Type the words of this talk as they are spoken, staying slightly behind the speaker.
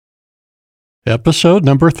Episode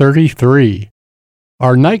number 33.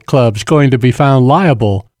 Are nightclubs going to be found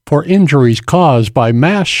liable for injuries caused by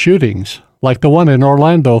mass shootings like the one in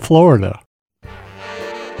Orlando, Florida?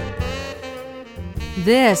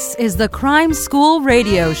 This is the Crime School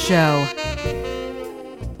Radio Show,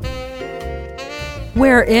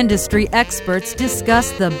 where industry experts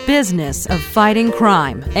discuss the business of fighting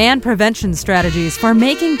crime and prevention strategies for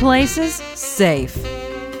making places safe.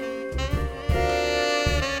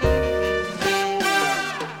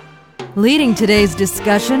 Leading today's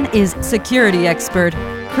discussion is security expert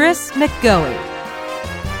Chris McGoey.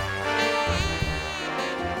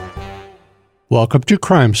 Welcome to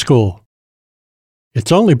Crime School.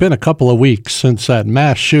 It's only been a couple of weeks since that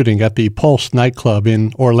mass shooting at the Pulse nightclub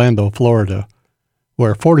in Orlando, Florida,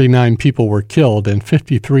 where 49 people were killed and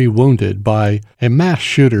 53 wounded by a mass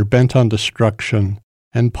shooter bent on destruction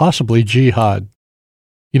and possibly jihad.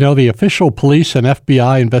 You know, the official police and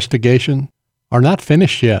FBI investigation are not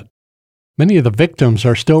finished yet. Many of the victims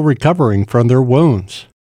are still recovering from their wounds,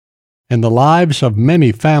 and the lives of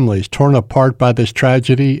many families torn apart by this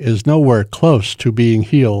tragedy is nowhere close to being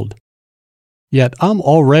healed. Yet I'm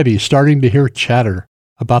already starting to hear chatter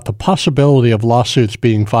about the possibility of lawsuits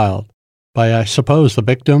being filed by, I suppose, the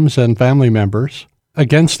victims and family members,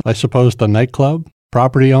 against, I suppose, the nightclub,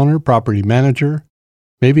 property owner, property manager,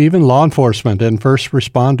 maybe even law enforcement and first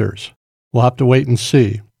responders. We'll have to wait and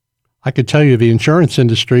see. I could tell you the insurance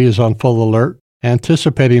industry is on full alert,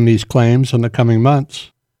 anticipating these claims in the coming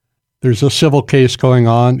months. There's a civil case going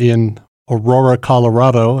on in Aurora,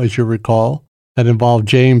 Colorado, as you recall, that involved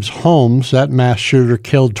James Holmes. That mass shooter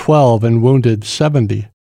killed 12 and wounded 70.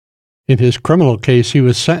 In his criminal case, he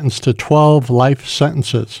was sentenced to 12 life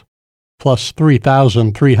sentences, plus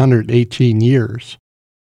 3,318 years.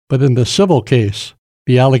 But in the civil case,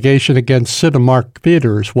 the allegation against Cinemark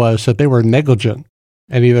Theaters was that they were negligent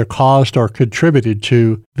and either caused or contributed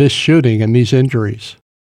to this shooting and these injuries.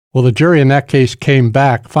 Well, the jury in that case came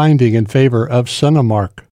back finding in favor of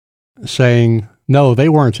Cinemark, saying, no, they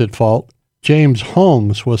weren't at fault. James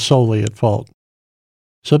Holmes was solely at fault.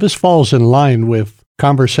 So this falls in line with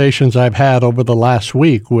conversations I've had over the last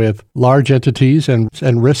week with large entities and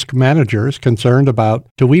risk managers concerned about,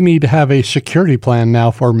 do we need to have a security plan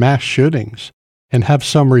now for mass shootings and have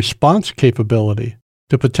some response capability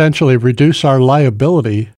to potentially reduce our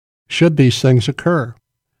liability should these things occur?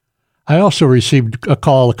 I also received a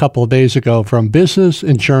call a couple of days ago from Business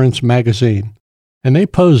Insurance Magazine, and they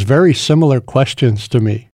posed very similar questions to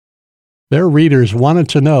me. Their readers wanted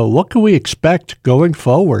to know, what can we expect going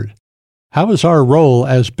forward? How is our role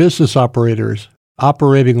as business operators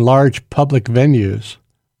operating large public venues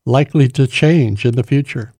likely to change in the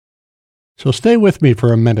future? So stay with me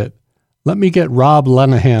for a minute. Let me get Rob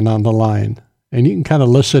Lenahan on the line, and you can kind of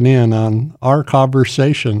listen in on our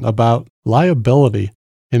conversation about liability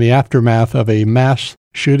in the aftermath of a mass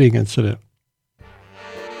shooting incident.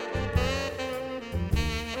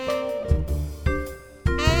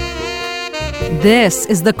 This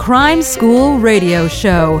is the Crime School Radio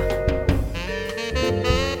Show.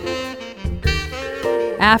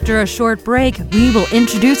 After a short break, we will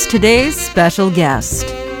introduce today's special guest.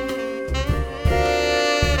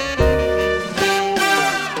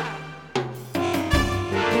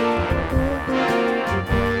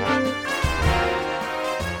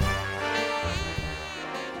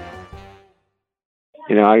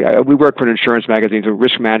 You know, we work for an insurance magazine, so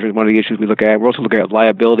risk management is one of the issues we look at. We're also looking at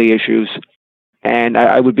liability issues. And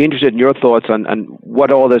I would be interested in your thoughts on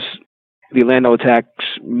what all this, the Orlando attacks,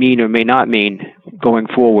 mean or may not mean going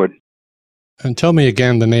forward. And tell me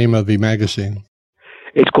again the name of the magazine.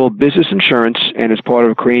 It's called Business Insurance, and it's part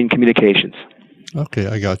of Crane Communications. Okay,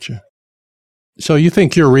 I got you. So you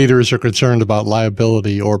think your readers are concerned about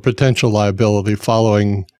liability or potential liability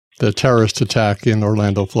following the terrorist attack in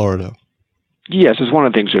Orlando, Florida? Yes, it's one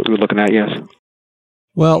of the things that we're looking at, yes.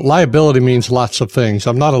 Well, liability means lots of things.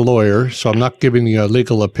 I'm not a lawyer, so I'm not giving you a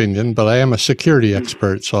legal opinion, but I am a security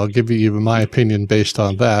expert, so I'll give you my opinion based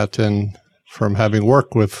on that and from having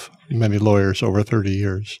worked with many lawyers over 30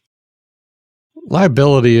 years.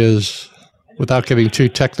 Liability is, without getting too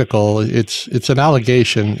technical, it's an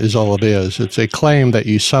allegation is all it is. It's a claim that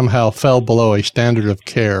you somehow fell below a standard of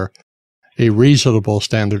care, a reasonable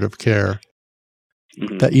standard of care,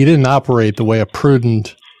 that you didn't operate the way a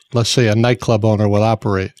prudent, let's say a nightclub owner would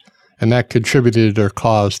operate, and that contributed or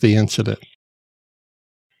caused the incident.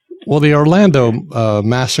 Well, the Orlando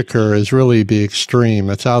massacre is really the extreme.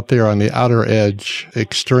 It's out there on the outer edge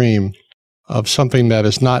extreme of something that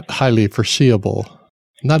is not highly foreseeable,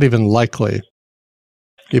 not even likely.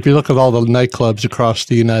 If you look at all the nightclubs across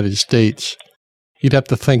the United States, you'd have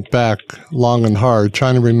to think back long and hard,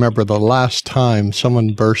 trying to remember the last time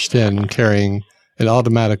someone burst in carrying an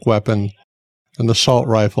automatic weapon, an assault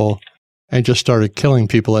rifle, and just started killing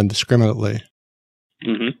people indiscriminately.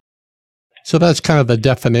 Mm-hmm. So that's kind of the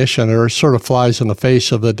definition, or sort of flies in the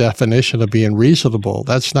face of the definition of being reasonable.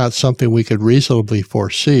 That's not something we could reasonably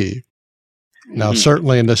foresee. Now,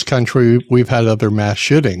 certainly in this country, we've had other mass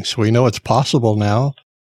shootings. We know it's possible now.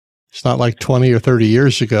 It's not like 20 or 30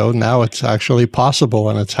 years ago. Now it's actually possible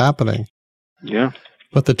and it's happening. Yeah.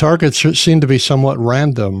 But the targets seem to be somewhat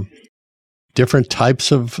random. Different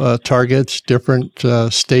types of targets, different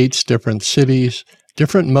states, different cities,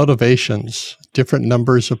 different motivations, different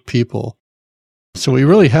numbers of people. So we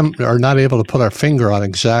really are not able to put our finger on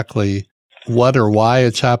exactly what or why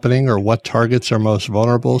it's happening or what targets are most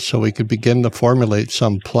vulnerable, so we could begin to formulate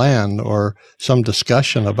some plan or some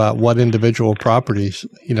discussion about what individual properties,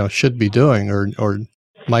 should be doing or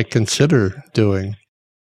might consider doing.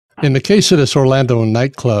 In the case of this Orlando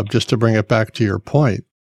nightclub, just to bring it back to your point,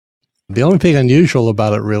 the only thing unusual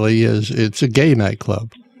about it really is it's a gay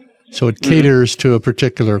nightclub. So it caters to a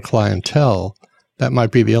particular clientele. That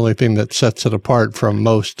might be the only thing that sets it apart from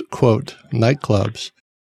most, quote, nightclubs.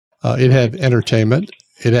 It had entertainment,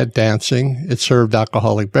 it had dancing, it served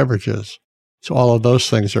alcoholic beverages. So all of those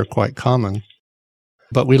things are quite common.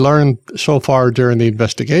 But we learned so far during the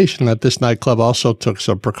investigation that this nightclub also took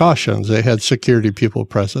some precautions. They had security people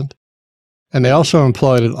present, and they also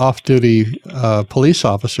employed an off-duty police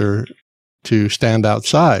officer to stand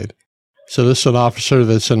outside. So this is an officer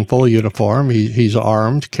that's in full uniform. He's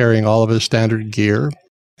armed, carrying all of his standard gear,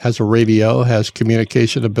 has a radio, has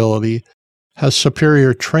communication ability, has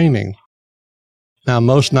superior training. Now,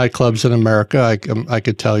 most nightclubs in America, I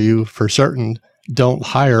could tell you for certain, don't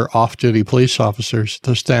hire off-duty police officers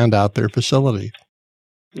to stand out their facility.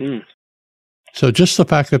 So just the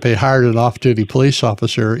fact that they hired an off-duty police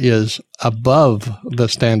officer is above the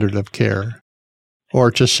standard of care.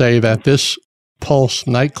 Or to say that this Pulse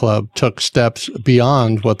nightclub took steps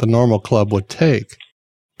beyond what the normal club would take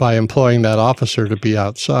by employing that officer to be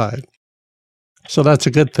outside. So that's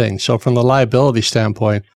a good thing. So from the liability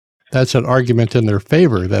standpoint, that's an argument in their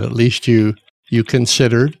favor that at least you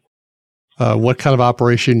considered what kind of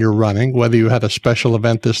operation you're running, whether you had a special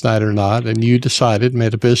event this night or not, and you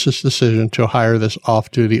made a business decision to hire this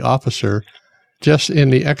off-duty officer just in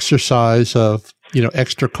the exercise of,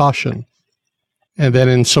 extra caution. And then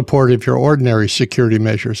in support of your ordinary security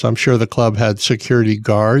measures, I'm sure the club had security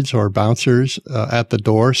guards or bouncers at the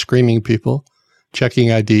door screening people, checking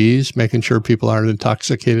IDs, making sure people aren't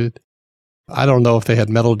intoxicated. I don't know if they had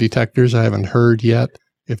metal detectors. I haven't heard yet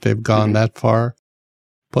if they've gone that far.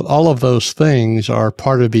 But all of those things are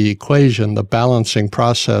part of the equation, the balancing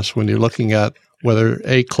process when you're looking at whether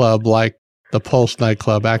a club like the Pulse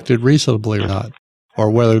nightclub acted reasonably or not,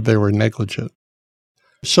 or whether they were negligent.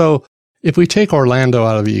 So if we take Orlando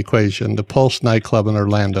out of the equation, the Pulse nightclub in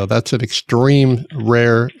Orlando, that's an extreme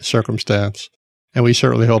rare circumstance, and we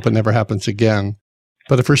certainly hope it never happens again.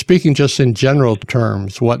 But if we're speaking just in general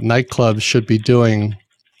terms, what nightclubs should be doing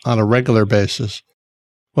on a regular basis,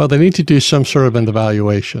 well, they need to do some sort of an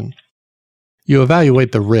evaluation. You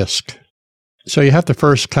evaluate the risk. So you have to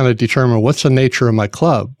first kind of determine what's the nature of my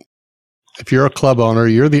club. If you're a club owner,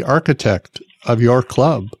 you're the architect of your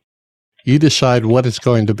club. You decide what it's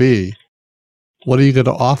going to be. What are you going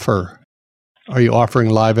to offer? Are you offering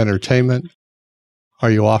live entertainment? Are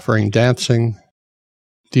you offering dancing?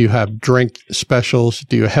 Do you have drink specials?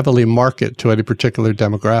 Do you heavily market to any particular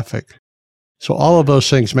demographic? So all of those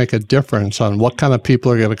things make a difference on what kind of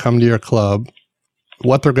people are going to come to your club,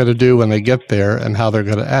 what they're going to do when they get there, and how they're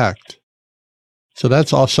going to act. So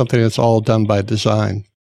that's all something that's all done by design.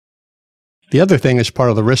 The other thing as part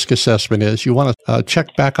of the risk assessment is you want to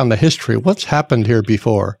check back on the history. What's happened here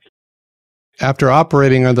before? After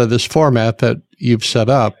operating under this format that you've set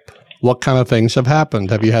up, what kind of things have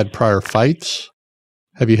happened? Have you had prior fights?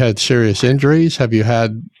 Have you had serious injuries? Have you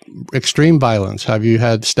had extreme violence? Have you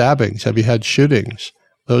had stabbings? Have you had shootings?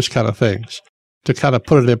 Those kind of things. To kind of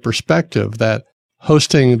put it in perspective that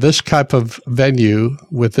hosting this type of venue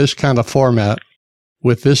with this kind of format,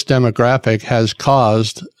 with this demographic, has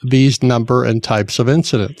caused these number and types of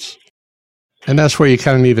incidents. And that's where you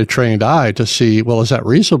kind of need a trained eye to see, well, is that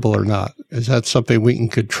reasonable or not? Is that something we can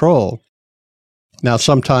control? Now,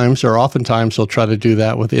 sometimes or oftentimes they'll try to do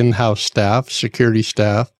that with in-house staff, security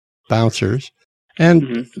staff, bouncers,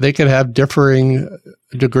 and they can have differing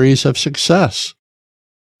degrees of success.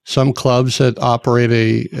 Some clubs that operate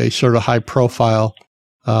a sort of high-profile,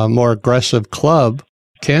 more aggressive club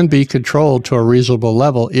can be controlled to a reasonable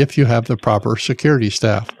level if you have the proper security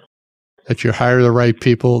staff. that you hire the right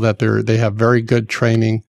people, that they have very good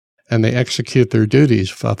training, and they execute their duties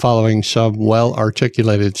following some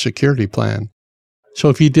well-articulated security plan. So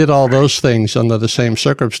if you did all those things under the same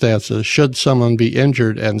circumstances, should someone be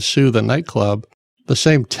injured and sue the nightclub, the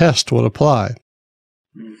same test would apply.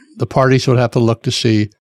 The parties would have to look to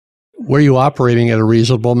see, were you operating in a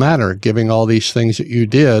reasonable manner, giving all these things that you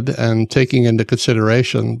did and taking into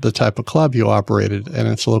consideration the type of club you operated and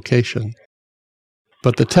its location.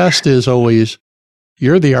 But the test is always,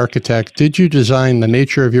 you're the architect. Did you design the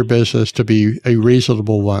nature of your business to be a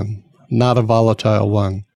reasonable one, not a volatile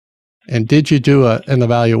one? And did you do an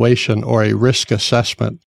evaluation or a risk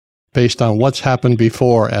assessment based on what's happened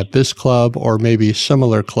before at this club or maybe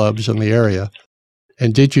similar clubs in the area?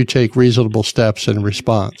 And did you take reasonable steps in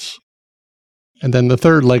response? And then the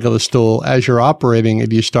third leg of the stool, as you're operating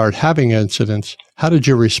and you start having incidents, how did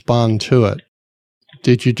you respond to it?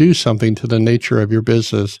 Did you do something to the nature of your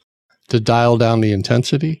business to dial down the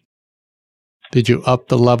intensity? Did you up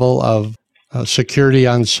the level of security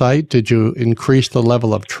on site? Did you increase the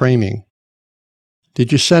level of training?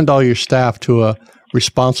 Did you send all your staff to a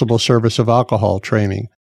responsible service of alcohol training?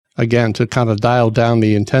 Again, to kind of dial down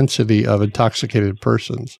the intensity of intoxicated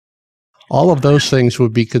persons. All of those things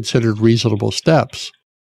would be considered reasonable steps.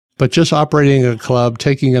 But just operating a club,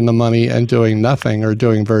 taking in the money, and doing nothing or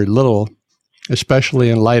doing very little, especially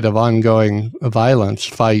in light of ongoing violence,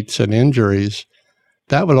 fights, and injuries,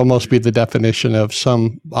 that would almost be the definition of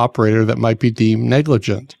some operator that might be deemed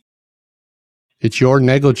negligent. It's your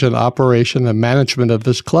negligent operation and management of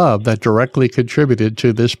this club that directly contributed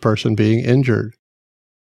to this person being injured.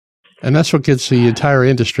 And that's what gives the entire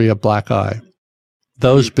industry a black eye.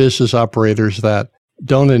 Those business operators that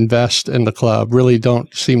don't invest in the club really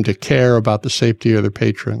don't seem to care about the safety of their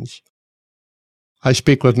patrons. I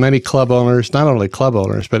speak with many club owners, not only club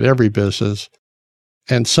owners, but every business,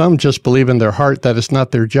 and some just believe in their heart that it's not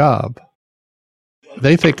their job.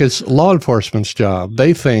 They think it's law enforcement's job.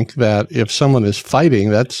 They think that if someone is fighting,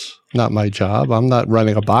 that's not my job. I'm not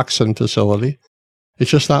running a boxing facility. It's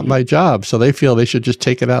just not my job. So they feel they should just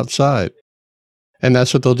take it outside. And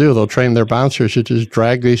that's what they'll do. They'll train their bouncers to just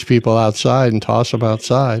drag these people outside and toss them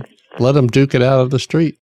outside. Let them duke it out of the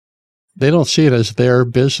street. They don't see it as their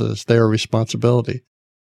business, their responsibility.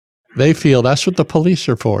 They feel that's what the police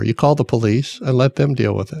are for. You call the police and let them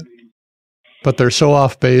deal with it. But they're so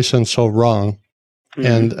off base and so wrong. Mm-hmm.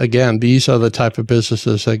 And again, these are the type of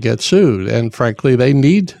businesses that get sued. And frankly, they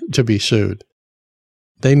need to be sued.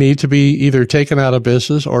 They need to be either taken out of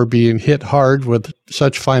business or being hit hard with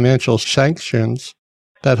such financial sanctions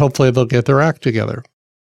that hopefully they'll get their act together.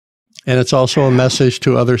 And it's also a message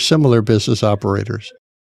to other similar business operators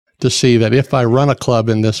to see that if I run a club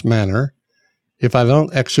in this manner, if I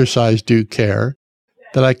don't exercise due care,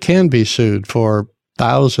 that I can be sued for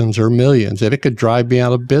thousands or millions, and it could drive me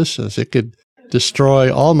out of business. It could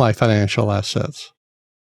destroy all my financial assets.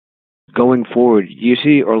 Going forward, do you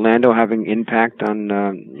see Orlando having impact on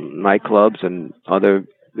nightclubs and other,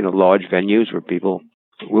 large venues where people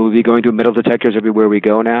will we be going through metal detectors everywhere we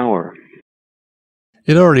go now, or?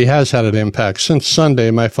 It already has had an impact. Since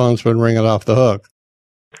Sunday, my phone's been ringing off the hook.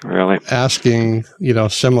 Really? Asking,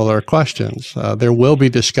 similar questions. There will be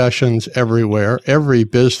discussions everywhere. Every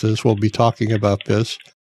business will be talking about this.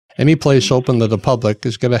 Any place open to the public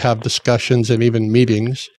is going to have discussions and even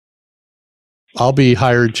meetings. I'll be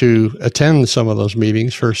hired to attend some of those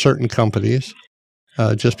meetings for certain companies,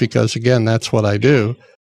 just because, again, that's what I do.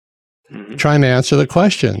 Mm-hmm. Trying to answer the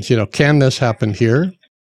questions. Can this happen here?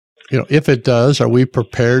 If it does, are we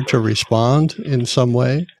prepared to respond in some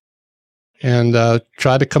way? And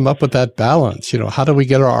try to come up with that balance. How do we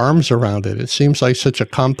get our arms around it? It seems like such a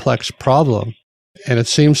complex problem. And it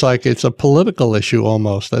seems like it's a political issue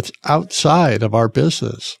almost that's outside of our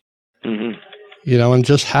business. Mm-hmm. And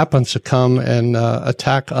just happens to come and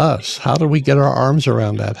attack us. How do we get our arms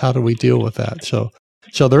around that? How do we deal with that?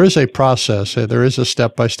 So there is a process. There is a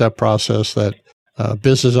step-by-step process that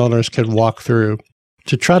business owners can walk through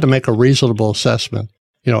to try to make a reasonable assessment.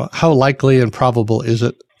 How likely and probable is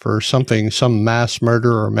it for some mass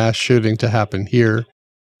murder or mass shooting to happen here?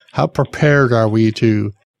 How prepared are we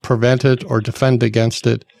to prevent it or defend against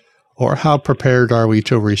it? Or how prepared are we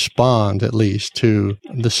to respond, at least, to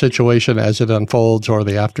the situation as it unfolds or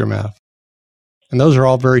the aftermath? And those are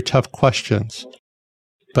all very tough questions.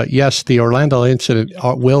 But yes, the Orlando incident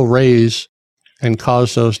will raise and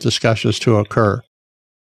cause those discussions to occur.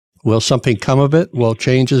 Will something come of it? Will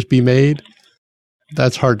changes be made?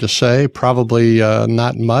 That's hard to say. Probably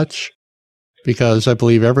not much, because I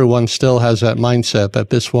believe everyone still has that mindset that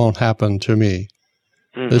this won't happen to me.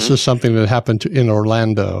 Mm-hmm. This is something that happened in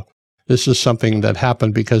Orlando. This is something that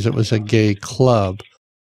happened because it was a gay club.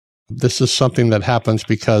 This is something that happens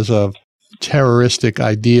because of terroristic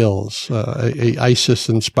ideals, a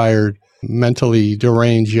ISIS-inspired, mentally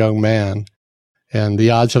deranged young man. And the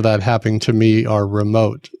odds of that happening to me are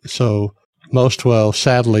remote. So most will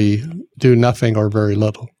sadly do nothing or very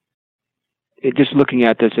little. Just looking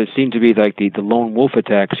at this, it seems to be like the lone wolf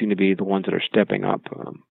attacks seem to be the ones that are stepping up.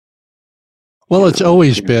 Well, it's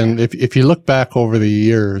always been, if you look back over the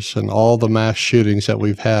years and all the mass shootings that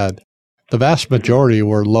we've had, the vast majority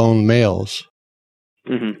were lone males.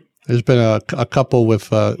 Mm-hmm. There's been a couple with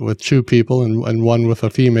 2 people and one with a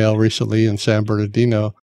female recently in San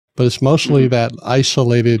Bernardino, but it's mostly that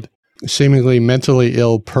isolated, seemingly mentally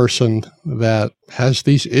ill person that has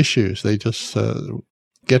these issues. They just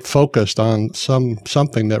get focused on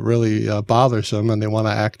something that really bothers them, and they want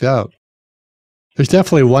to act out. There's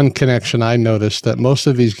definitely one connection I noticed, that most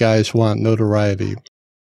of these guys want notoriety.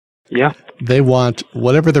 Yeah. They want,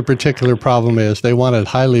 whatever their particular problem is, they want it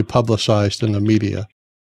highly publicized in the media.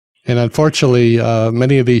 And unfortunately,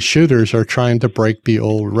 many of these shooters are trying to break the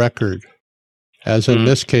old record. As in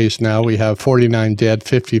this case now, we have 49 dead,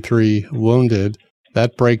 53 wounded.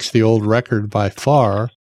 That breaks the old record by far.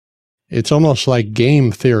 It's almost like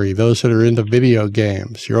game theory, those that are into video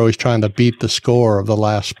games. You're always trying to beat the score of the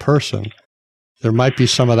last person. There might be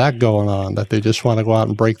some of that going on, that they just want to go out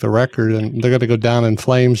and break the record, and they're going to go down in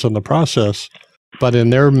flames in the process. But in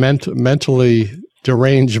their mentally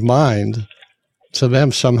deranged mind, to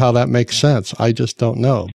them, somehow that makes sense. I just don't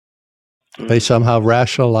know. They somehow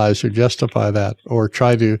rationalize or justify that, or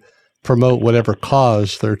try to promote whatever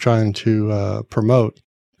cause they're trying to promote,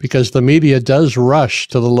 because the media does rush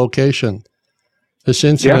to the location. This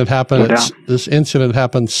incident happened. This incident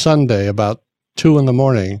happened Sunday about 2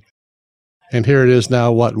 a.m. And here it is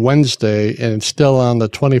now, Wednesday, and it's still on the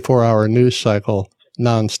 24-hour news cycle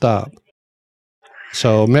nonstop.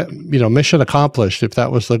 So, mission accomplished if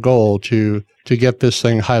that was the goal, to get this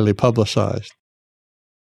thing highly publicized.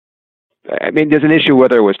 I mean, there's an issue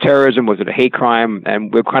whether it was terrorism, was it a hate crime,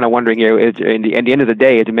 and we're kind of wondering, at the end of the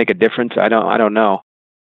day, does it make a difference? I don't know.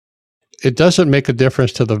 It doesn't make a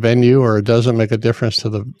difference to the venue, or it doesn't make a difference to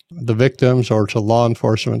the victims or to law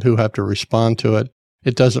enforcement who have to respond to it.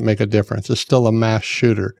 It doesn't make a difference. It's still a mass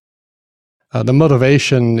shooter. The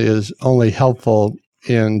motivation is only helpful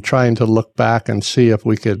in trying to look back and see if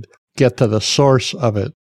we could get to the source of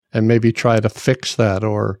it and maybe try to fix that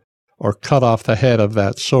or cut off the head of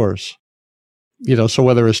that source. So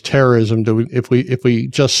whether it's terrorism, if we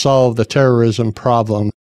just solve the terrorism problem,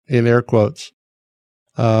 in air quotes,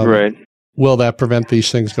 right, will that prevent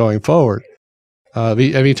these things going forward?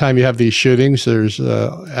 Anytime you have these shootings, there's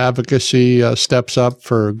advocacy steps up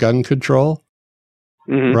for gun control,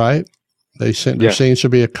 right? There seems to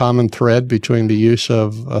be a common thread between the use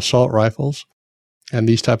of assault rifles and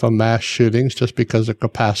these type of mass shootings, just because of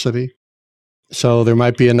capacity. So there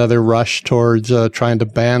might be another rush towards trying to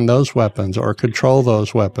ban those weapons or control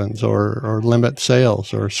those weapons or limit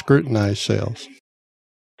sales or scrutinize sales.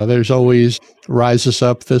 There's always rises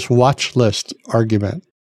up this watch list argument.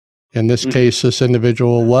 In this case, this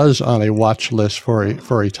individual was on a watch list for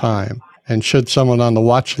a time. And should someone on the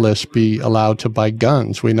watch list be allowed to buy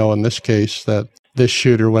guns? We know in this case that this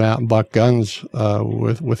shooter went out and bought guns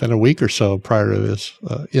within a week or so prior to this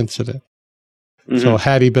incident. So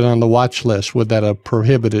had he been on the watch list, would that have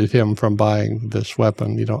prohibited him from buying this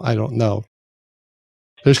weapon? I don't know.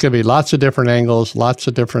 There's going to be lots of different angles, lots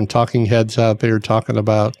of different talking heads out there talking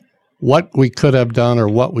about what we could have done or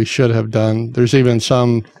what we should have done. There's even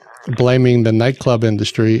some blaming the nightclub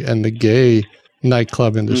industry and the gay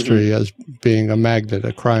nightclub industry as being a magnet,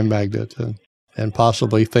 a crime magnet, and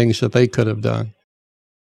possibly things that they could have done.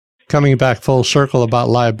 Coming back full circle about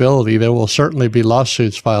liability, there will certainly be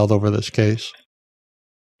lawsuits filed over this case,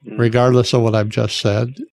 regardless of what I've just said,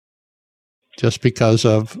 just because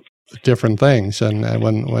of different things. And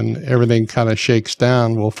when everything kind of shakes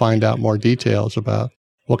down, we'll find out more details about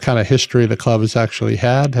what kind of history the club has actually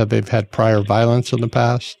had. Have they had prior violence in the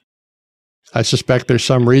past? I suspect there's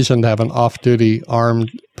some reason to have an off-duty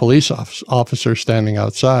armed police officer standing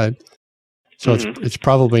outside. So it's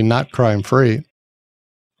probably not crime-free.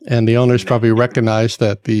 And the owners probably recognize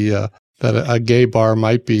that that a gay bar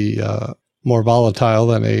might be more volatile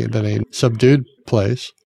than a subdued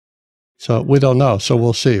place. So we don't know. So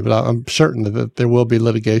we'll see. But I'm certain that there will be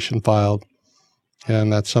litigation filed,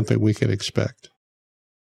 and that's something we can expect.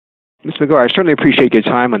 Mr. McGuire, I certainly appreciate your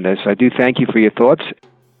time on this. I do thank you for your thoughts.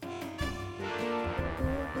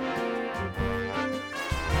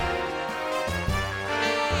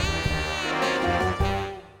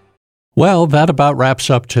 Well, that about wraps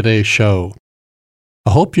up today's show. I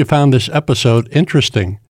I hope you found this episode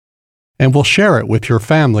interesting and will share it with your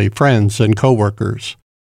family, friends, and coworkers.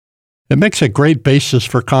 It makes a great basis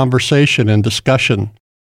for conversation and discussion.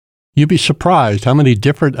 You'd be surprised how many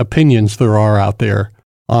different opinions there are out there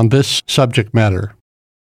on this subject matter.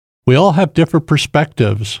 We all have different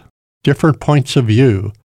perspectives, different points of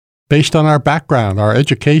view, based on our background, our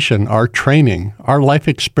education, our training, our life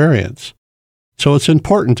experience. So it's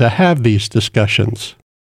important to have these discussions.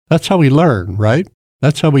 That's how we learn, right?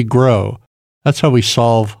 That's how we grow. That's how we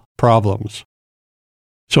solve problems.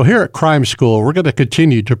 So here at Crime School, we're going to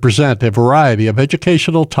continue to present a variety of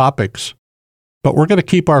educational topics, but we're going to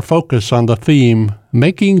keep our focus on the theme,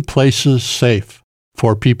 making places safe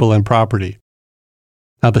for people and property.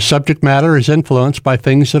 Now, the subject matter is influenced by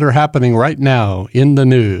things that are happening right now in the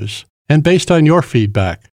news and based on your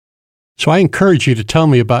feedback. So I encourage you to tell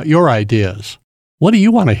me about your ideas. What do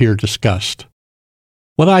you want to hear discussed?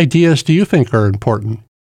 What ideas do you think are important?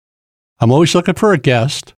 I'm always looking for a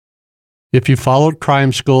guest. If you followed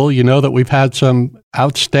Crime School, you know that we've had some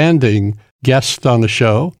outstanding guests on the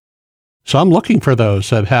show. So I'm looking for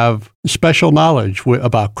those that have special knowledge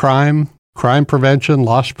about crime prevention,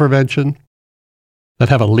 loss prevention, that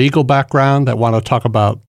have a legal background, that want to talk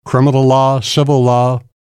about criminal law, civil law,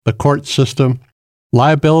 the court system,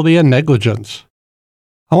 liability and negligence.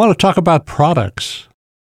 I want to talk about products,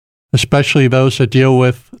 especially those that deal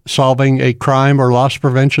with solving a crime or loss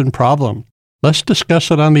prevention problem. Let's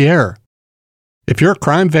discuss it on the air. If you're a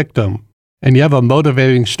crime victim and you have a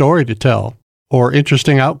motivating story to tell or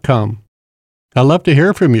interesting outcome, I'd love to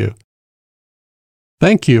hear from you.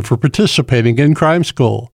 Thank you for participating in Crime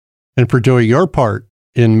School and for doing your part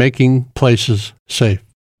in making places safe.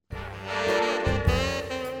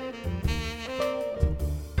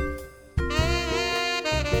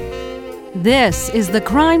 This is the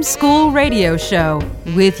Crime School Radio Show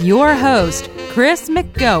with your host, Chris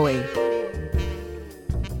McGoey.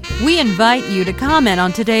 We invite you to comment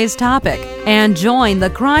on today's topic and join the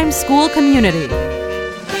Crime School community.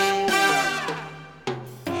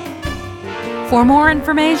 For more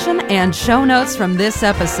information and show notes from this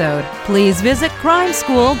episode, please visit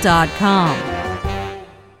crimeschool.com.